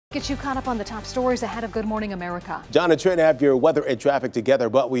Get you caught up on the top stories ahead of Good Morning America. John and Trent have your weather and traffic together,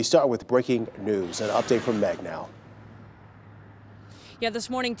 but we start with breaking news. An update from Meg now. Yeah,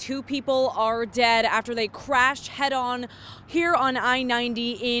 this morning, 2 people are dead after they crashed head-on here on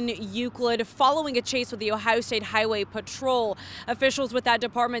I-90 in Euclid following a chase with the Ohio State Highway Patrol. Officials with that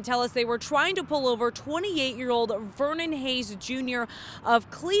department tell us they were trying to pull over 28-year-old Vernon Hayes Jr. of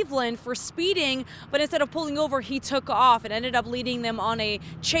Cleveland for speeding, but instead of pulling over, he took off and ended up leading them on a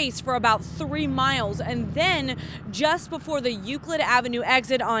chase for about 3 miles. And then, just before the Euclid Avenue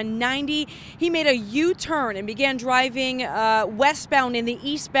exit on 90, he made a U-turn and began driving westbound in the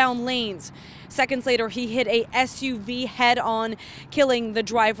eastbound lanes. Seconds later, he hit a SUV head-on, killing the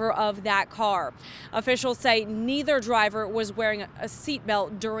driver of that car. Officials say neither driver was wearing a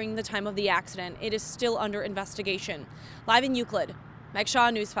seatbelt during the time of the accident. It is still under investigation. Live in Euclid, Meg Shaw,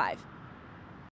 News 5.